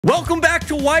Welcome back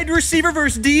to wide receiver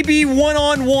versus DB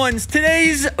 1-on-1s.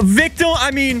 Today's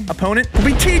opponent will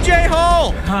be TJ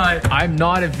Hall. Hi. I'm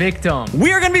not a victim.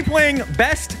 We are going to be playing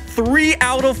best 3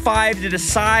 out of 5 to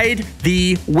decide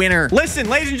the winner. Listen,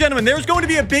 ladies and gentlemen, there's going to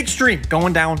be a big stream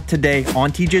going down today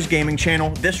on TJ's gaming channel.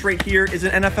 This right here is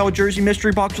an NFL jersey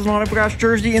mystery box with an autographed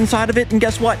jersey inside of it. And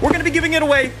guess what? We're going to be giving it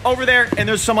away over there. And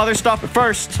there's some other stuff. But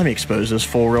first, let me expose this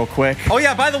fool real quick. Oh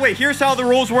yeah, by the way, here's how the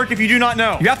rules work if you do not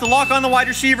know. You have to lock on the wide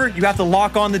receiver. You have to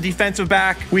lock on the defensive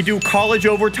back. We do college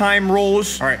overtime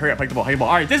rules. All right, hurry up, take the ball, take the ball.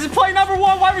 All right, this is play number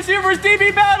 1, wide receiver versus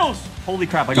DB battles. Holy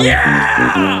crap, I got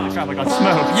holy crap, I got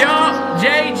smoked. Yo,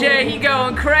 JJ, he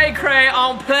going cray-cray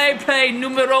on play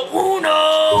numero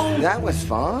uno. That was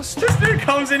fast. This dude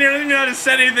comes in here, doesn't even know how to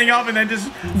set anything up, and then just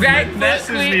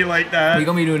messes me like that. We're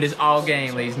gonna be doing this all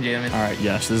game, ladies and gentlemen. All right,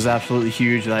 yes, this is absolutely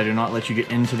huge that I do not let you get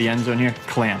into the end zone here.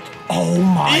 Clamped. Oh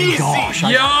my gosh.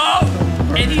 Yo!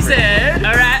 And he said,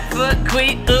 all right, foot,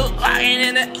 quick,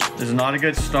 this is not a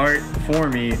good start for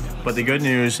me, but the good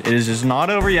news is not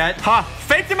over yet. Ha!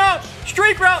 Faked him out!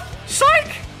 Streak route!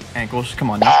 Psych! Ankles, come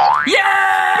on now.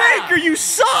 Yeah! Baker, you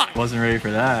suck! Wasn't ready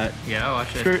for that. Yeah,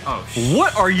 watch it. Oh, shit.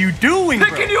 What are you doing, bro?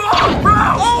 Picking you up, bro!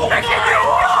 Oh, picking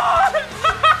you up!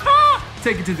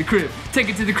 Take it to the crib. Take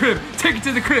it to the crib. Take it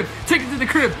to the crib. Take it to the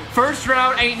crib. First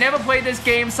round, ain't never played this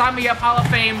game. Sign me up, Hall of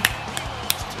Fame.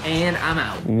 And I'm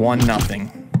out. 1-0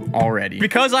 already.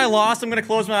 Because I lost, I'm gonna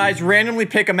close my eyes, randomly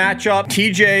pick a matchup.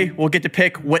 TJ will get to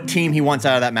pick what team he wants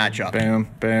out of that matchup. Boom,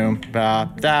 boom,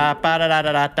 ba, da, ba, da, da,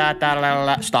 da, da, da, da,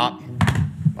 da, da. Stop.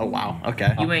 Oh, wow,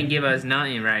 okay. You ain't give us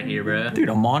nothing right here, bro. Dude,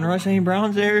 Amon-Ra St.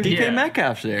 Brown's there, DK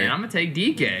Metcalf's there. And I'm gonna take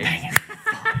DK.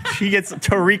 She gets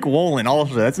Tariq Woolen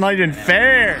also. That's not even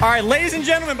fair. All right, ladies and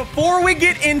gentlemen, before we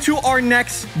get into our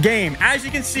next game, as you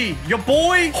can see, your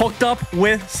boy hooked up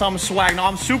with some swag. Now,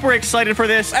 I'm super excited for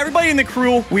this. Everybody in the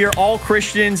crew, we are all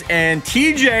Christians, and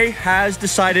TJ has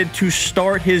decided to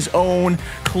start his own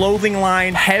clothing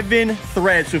line, Heaven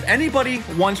Thread. So if anybody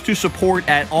wants to support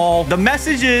at all, the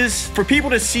message is for people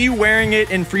to see you wearing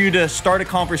it and for you to start a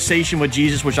conversation with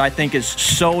Jesus, which I think is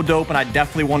so dope, and I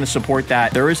definitely want to support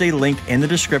that. There is a link in the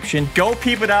description. Go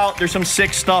peep it out. There's some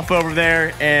sick stuff over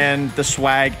there, and the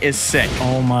swag is sick.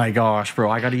 Oh my gosh,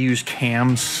 bro. I got to use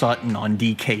Cam Sutton on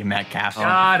DK Metcalf.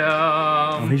 Got him.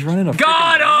 Oh, he's running a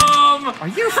Got him. Are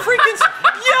you freaking...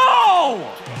 Yo!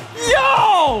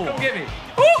 Yo! Come get me.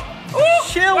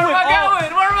 Chill. Where am I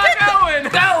going?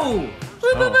 Go!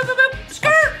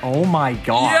 Skirt! Oh my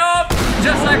god. Yup!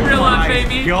 Just like real life,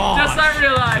 baby. Gosh. Just like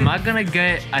real life. Am I gonna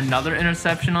get another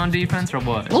interception on defense or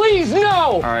what? Please, no!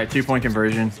 All right, 2-point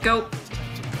conversion. Go.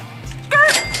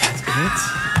 That's good.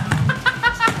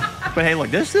 But hey, look,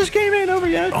 this game ain't over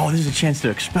yet. Oh, this is a chance to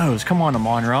expose. Come on,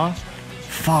 Amon-Ra.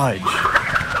 Fudge.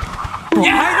 Bro,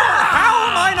 how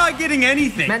am I not getting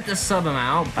anything? Meant to sub him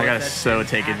out. I gotta so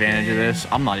take advantage of this.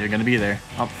 I'm not even gonna be there.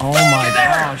 Oh my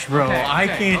gosh, bro. Okay, I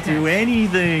can't do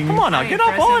anything. Come on now, get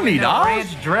up on me, dog.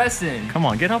 Ranch dressing. Come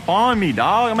on, get up on me,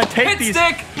 dog. I'm gonna take Hit these.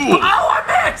 stick. Oh, I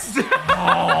missed.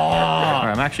 All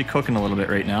right, I'm actually cooking a little bit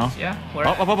right now. Yeah. Where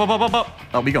Up.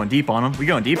 Oh, we going deep on him. We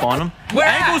going deep on him. Where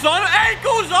Ankles on him.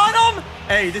 Ankles on him.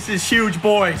 Hey, this is huge,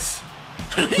 boys.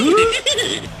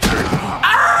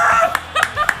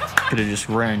 Could have just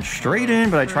ran straight in,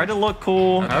 but I tried to look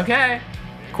cool. Okay.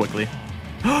 Quickly.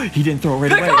 He didn't throw it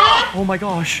right away. Oh my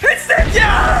gosh. Hit stick.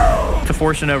 Yo! To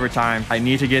force an overtime. I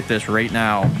need to get this right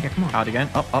now. Here, come on. Out again.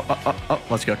 Up.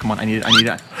 Let's go. Come on. I need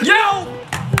that. Yo!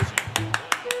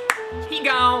 He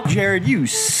gone. Jared, you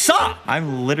suck.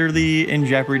 I'm literally in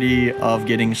jeopardy of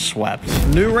getting swept.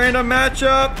 New random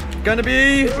matchup. Gonna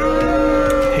be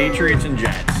Patriots and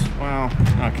Jets. Well,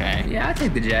 okay. Yeah, I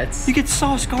take the Jets. You get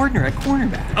Sauce Gardner at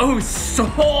cornerback. Oh,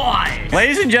 soy!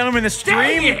 Ladies and gentlemen, the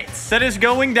stream that is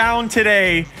going down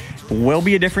today will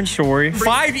be a different story.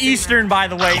 5 Eastern, by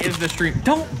the way, is the stream.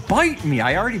 Don't bite me.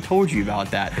 I already told you about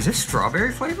that. Is this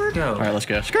strawberry flavored? Go. All right, let's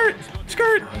go. Skirt.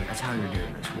 Skirt. That's how you're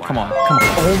doing this. Wow. Come on.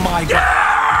 Oh my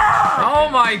god. Oh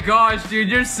my gosh, dude,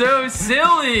 you're so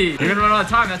silly. You're gonna run out of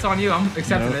time. That's on you. I'm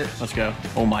accepting it. Let's go.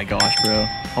 Oh my gosh, bro.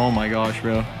 Oh my gosh,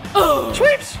 bro.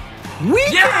 Sweeps. We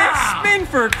can't spin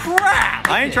for crap.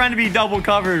 I ain't trying to be double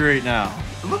covered right now.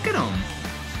 Look at him.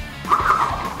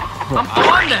 I'm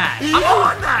on that. I'm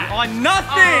on that. On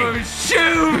nothing. Oh,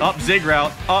 shoot. Up, zig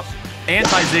route. Up,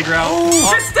 anti-zig route.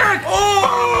 Oh, shit stick.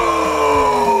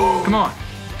 Oh. Come on.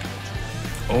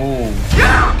 Oh.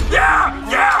 Yeah.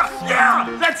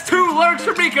 That's 2 lurks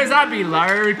for me because I'd be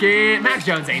lurking. Mac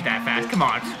Jones ain't that fast. Come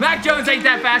on. Mac Jones ain't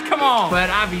that fast. Come on. But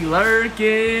I'd be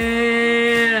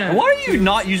lurking. Why are you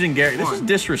not using Gary? This is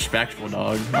disrespectful,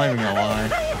 dog. I'm not even gonna lie.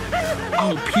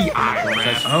 Oh, P.I.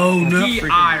 ref. Oh, no.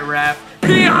 P.I. ref.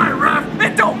 PI, ref.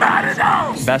 It don't matter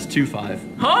now. Best 2-5.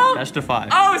 Huh? Best of 5.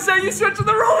 Oh, so you switching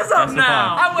the rules up Best of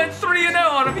now. 5. I went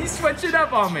 3-0 on him. He switched it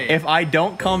up on me. If I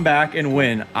don't come back and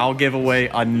win, I'll give away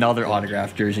another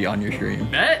autographed jersey on your stream.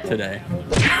 Bet. Today.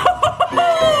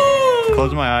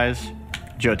 Close my eyes.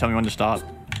 Joe, tell me when to stop.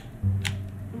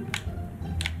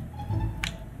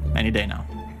 Any day now.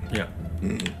 Yeah.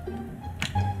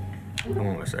 I'm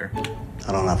almost there.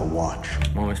 I don't have a watch.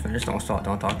 I'm almost finished. Don't stop.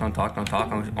 Don't talk. Don't talk. Don't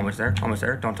talk. I'm almost there. Almost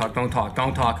there. Don't talk. Don't talk.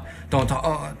 Don't talk. Don't talk.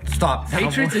 Oh, stop.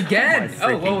 Patriots again. Oh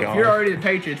my Oh, well, freaking if you're God. already the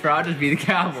Patriots, bro, I'll just be the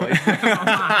Cowboys. Did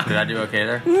I do okay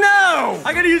there? No!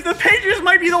 I gotta use the Patriots.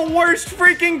 Might be the worst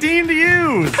freaking team to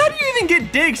use. How do you even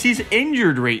get Diggs? He's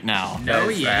injured right now. No,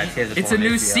 That's yeah. facts. He has a It's a torn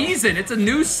new ACL. season. It's a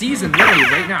new season, literally,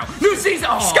 right now. New season.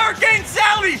 Oh. Skirt gang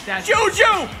Sally! That's-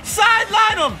 JoJo!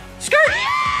 Sideline him! Skirt!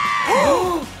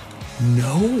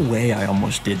 No way I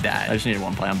almost did that. I just needed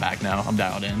one play. I'm back now. I'm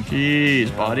dialed in.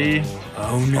 Jeez, buddy.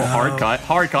 Oh no. Oh, hard cut.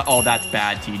 Hard cut. Oh, that's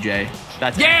bad, TJ.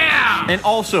 That's Yeah! And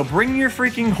also, bring your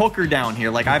freaking hooker down here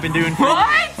like I've been doing.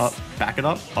 What? Up, back it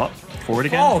up. Up. Forward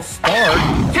again. Oh, start.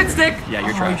 Hit stick. Yeah,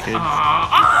 you're trash, kid.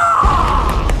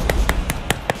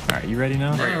 All right, you ready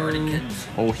now?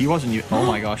 Oh, he wasn't you. Oh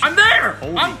my gosh. I'm there.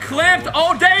 Holy I'm clamped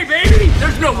all day, baby.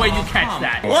 There's no way you catch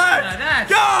that. Let's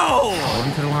go! Hold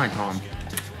him to the line, Tom.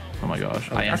 Oh my gosh.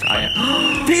 I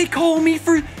am. They call me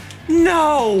for.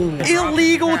 No!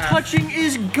 Illegal touching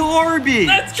is garbage.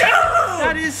 Let's go.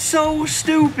 That is so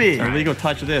stupid. Illegal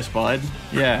touch this, bud.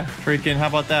 Yeah. Freaking, how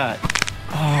about that?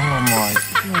 Oh my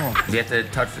god. You have to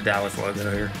touch the Dallas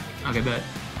logo here. Okay, bet.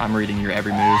 I'm reading your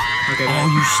every move. Okay, Oh,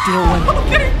 you still went.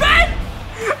 Okay, bet.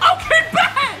 Okay,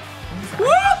 bet.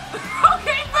 Whoop.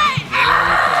 Okay, bet.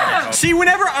 Ah! See,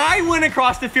 whenever I went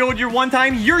across the field your one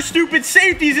time, your stupid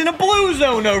safety's in a blue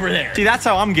zone over there. See, that's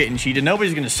how I'm getting cheated.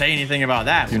 Nobody's gonna say anything about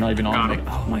that. You're not even on Got me. him.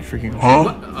 Oh my freaking.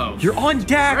 Oh. You're on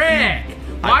deck. Frick.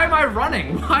 Why am I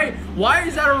running? Why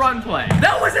is that a run play?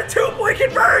 That was a 2-point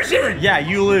conversion. Yeah,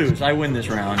 you lose. I win this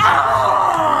round.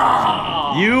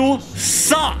 You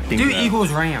suck. Do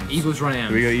Eagles Rams. Eagles Rams.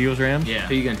 Do we go Eagles Rams? Yeah.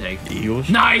 Who you gonna take? Eagles.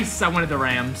 Nice. I wanted the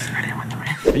Rams.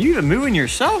 Are you even moving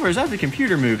yourself, or is that the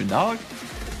computer moving, dog?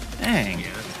 Dang.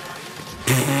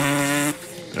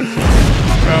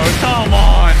 Oh, come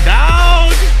on,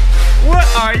 dog. What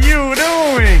are you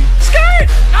doing? Skirt!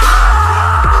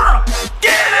 Ah!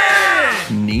 Get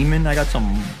it! Neiman, I got some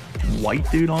white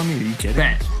dude on me. Are you kidding?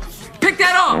 Bet. Pick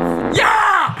that up.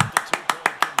 Yeah.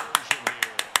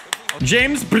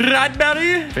 James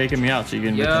Bradbury faking me out so you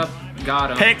can. Yep.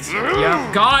 Got him. Picks.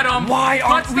 Yep. Got him. Why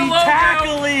aren't Punch the we logo.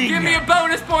 tackling? Give me a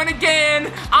bonus point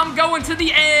again. I'm going to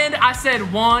the end. I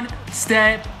said one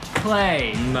step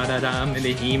play.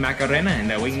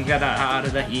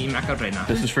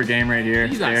 This is for game right here.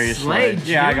 You got Darius Slay Slay.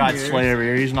 Yeah, I got Jr. Slay over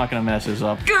here. He's not gonna mess this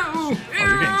up. Go. Oh,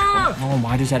 you're getting close. Oh,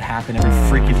 why does that happen every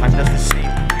freaking time? That's the same.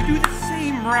 You do the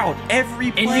same route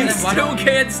every play. And you still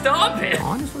can't stop it.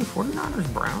 Honestly,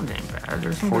 49ers Browns ain't bad.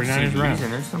 There's some 49ers good Browns. CDs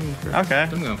and there's some good. Okay.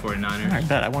 I'm going 49ers. All right,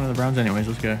 bet. I wanted the Browns anyways.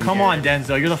 Let's go. Come on,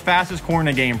 Denzel. You're the fastest corner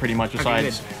in the game, pretty much,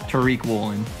 besides Tariq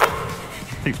Woolen.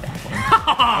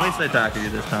 At least I tackled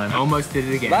you this time. Almost did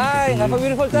it again. Bye. Have a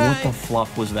beautiful day. What the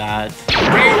fluff was that?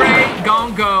 Ray,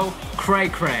 gon' go, cray.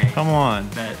 Come on.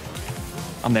 Bet.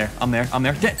 I'm there.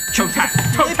 Toe tap,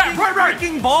 right.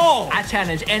 Freaking ball. I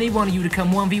challenge any one of you to come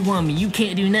 1v1 me. You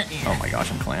can't do nothing. Oh my gosh,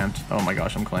 I'm clamped.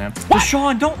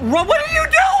 Deshaun, don't run. What are you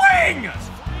doing?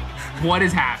 What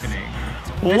is happening?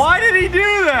 Why did he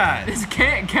do that? This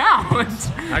can't count.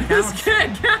 This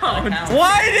can't count.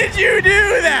 Why did you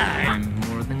do that? I'm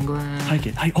more than glad. Hike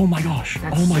it. Oh my gosh.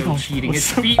 That's oh my so gosh. cheating. His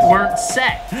What's feet weren't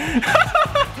set.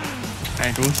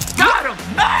 Ankles. Got him.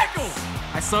 Ankles.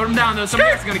 I slowed him down though.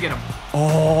 Somebody else is gonna get him.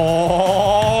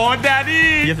 Oh,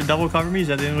 daddy. You have to double cover me? Is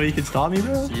that the only way you can stop me,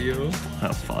 bro? You.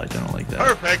 Oh, fudge. I don't like that.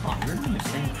 Perfect.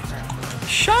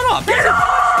 Shut up. Get him.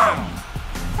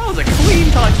 That was a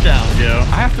clean touchdown, Joe.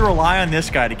 I have to rely on this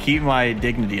guy to keep my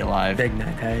dignity alive.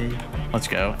 Dignity. Let's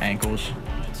go. Ankles.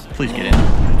 Please get in.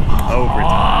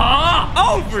 Overtime.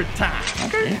 Overtime.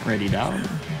 Okay. Ready down.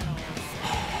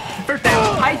 First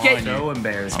down. Hike it. So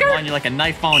embarrassed. I'm on you like a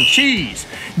knife on cheese.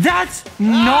 That's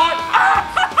not.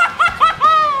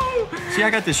 See, I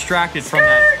got distracted from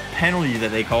that penalty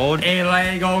that they called.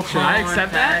 Illegal. Should I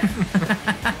accept that?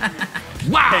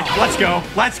 Wow. Hey,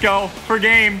 let's go for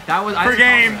game. That was for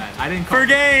game. I didn't call For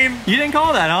game. You didn't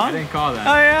call that, huh? I didn't call that.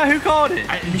 Oh yeah, who called it?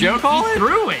 Did Joe call He it?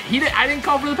 threw it. I didn't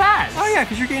call for the pass. Oh yeah,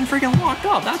 because you're getting freaking locked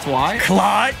up. That's why.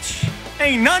 Clutch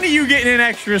Ain't none of you getting an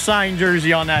extra signed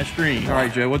jersey on that stream. All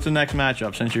right, Joe, what's the next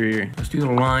matchup since you're here? Let's do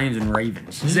the Lions and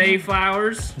Ravens. Zay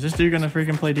Flowers. Is this dude gonna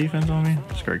freaking play defense on me?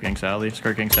 Skirt King Sally.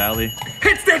 Skirt King Sally.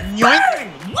 Hits the thing!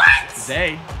 What?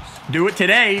 Zay. Do it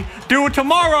today. Do it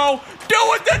tomorrow. Do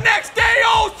it the next day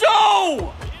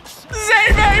also! Zay,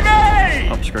 baby!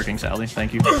 Oh, Skirt King Sally.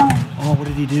 Thank you. Oh, what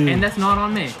did he do? And that's not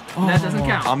on me. That doesn't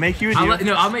count. I'll make you a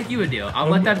deal. I'll make you a deal. I'll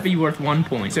let that be worth 1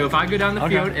 point. So if I go down the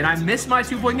field and I miss my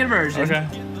 2-point conversion,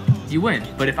 you win.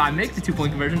 But if I make the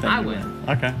 2-point conversion, I win.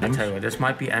 Okay. I tell you what, this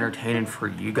might be entertaining for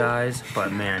you guys,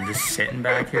 but man, just sitting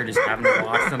back here, just having to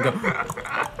watch them go.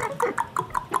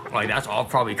 Like, that's all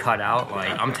probably cut out.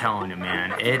 Like, I'm telling you,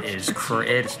 man, it's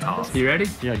tough. You ready?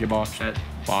 Yeah, get boxed.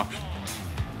 Boxed.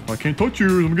 I can't touch you.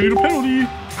 I'm gonna get a penalty.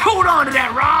 Hold on to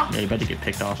that, Rob. Yeah, you better get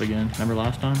picked off again. Remember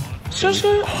last time?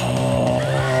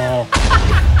 Oh.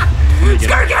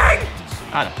 Skirt King!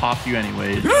 I'd have popped you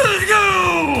anyways. Let's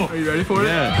go! Are you ready for it?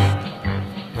 Yeah.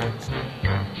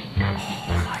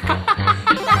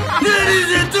 That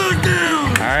is a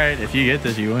touchdown! All right, if you get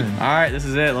this, you win. All right, this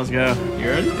is it. Let's go. You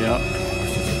ready? Yep.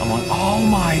 I'm on. Oh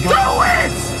my God. Do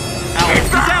it!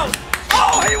 He's out.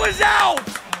 Oh, he was out.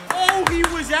 Oh, he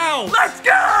was out. Let's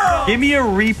go! Give me a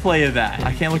replay of that.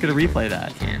 I can't look at a replay of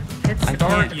that. I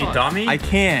Start, you dummy. I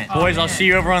can't. Boys, I'll see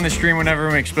you over on the stream whenever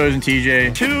I'm exposing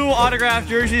TJ. 2 autographed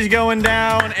jerseys going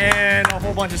down and a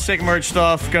whole bunch of sick merch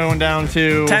stuff going down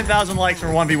too. 10,000 likes for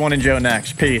 1v1 and Joe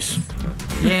next. Peace.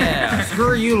 Yeah,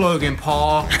 screw you, Logan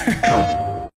Paul.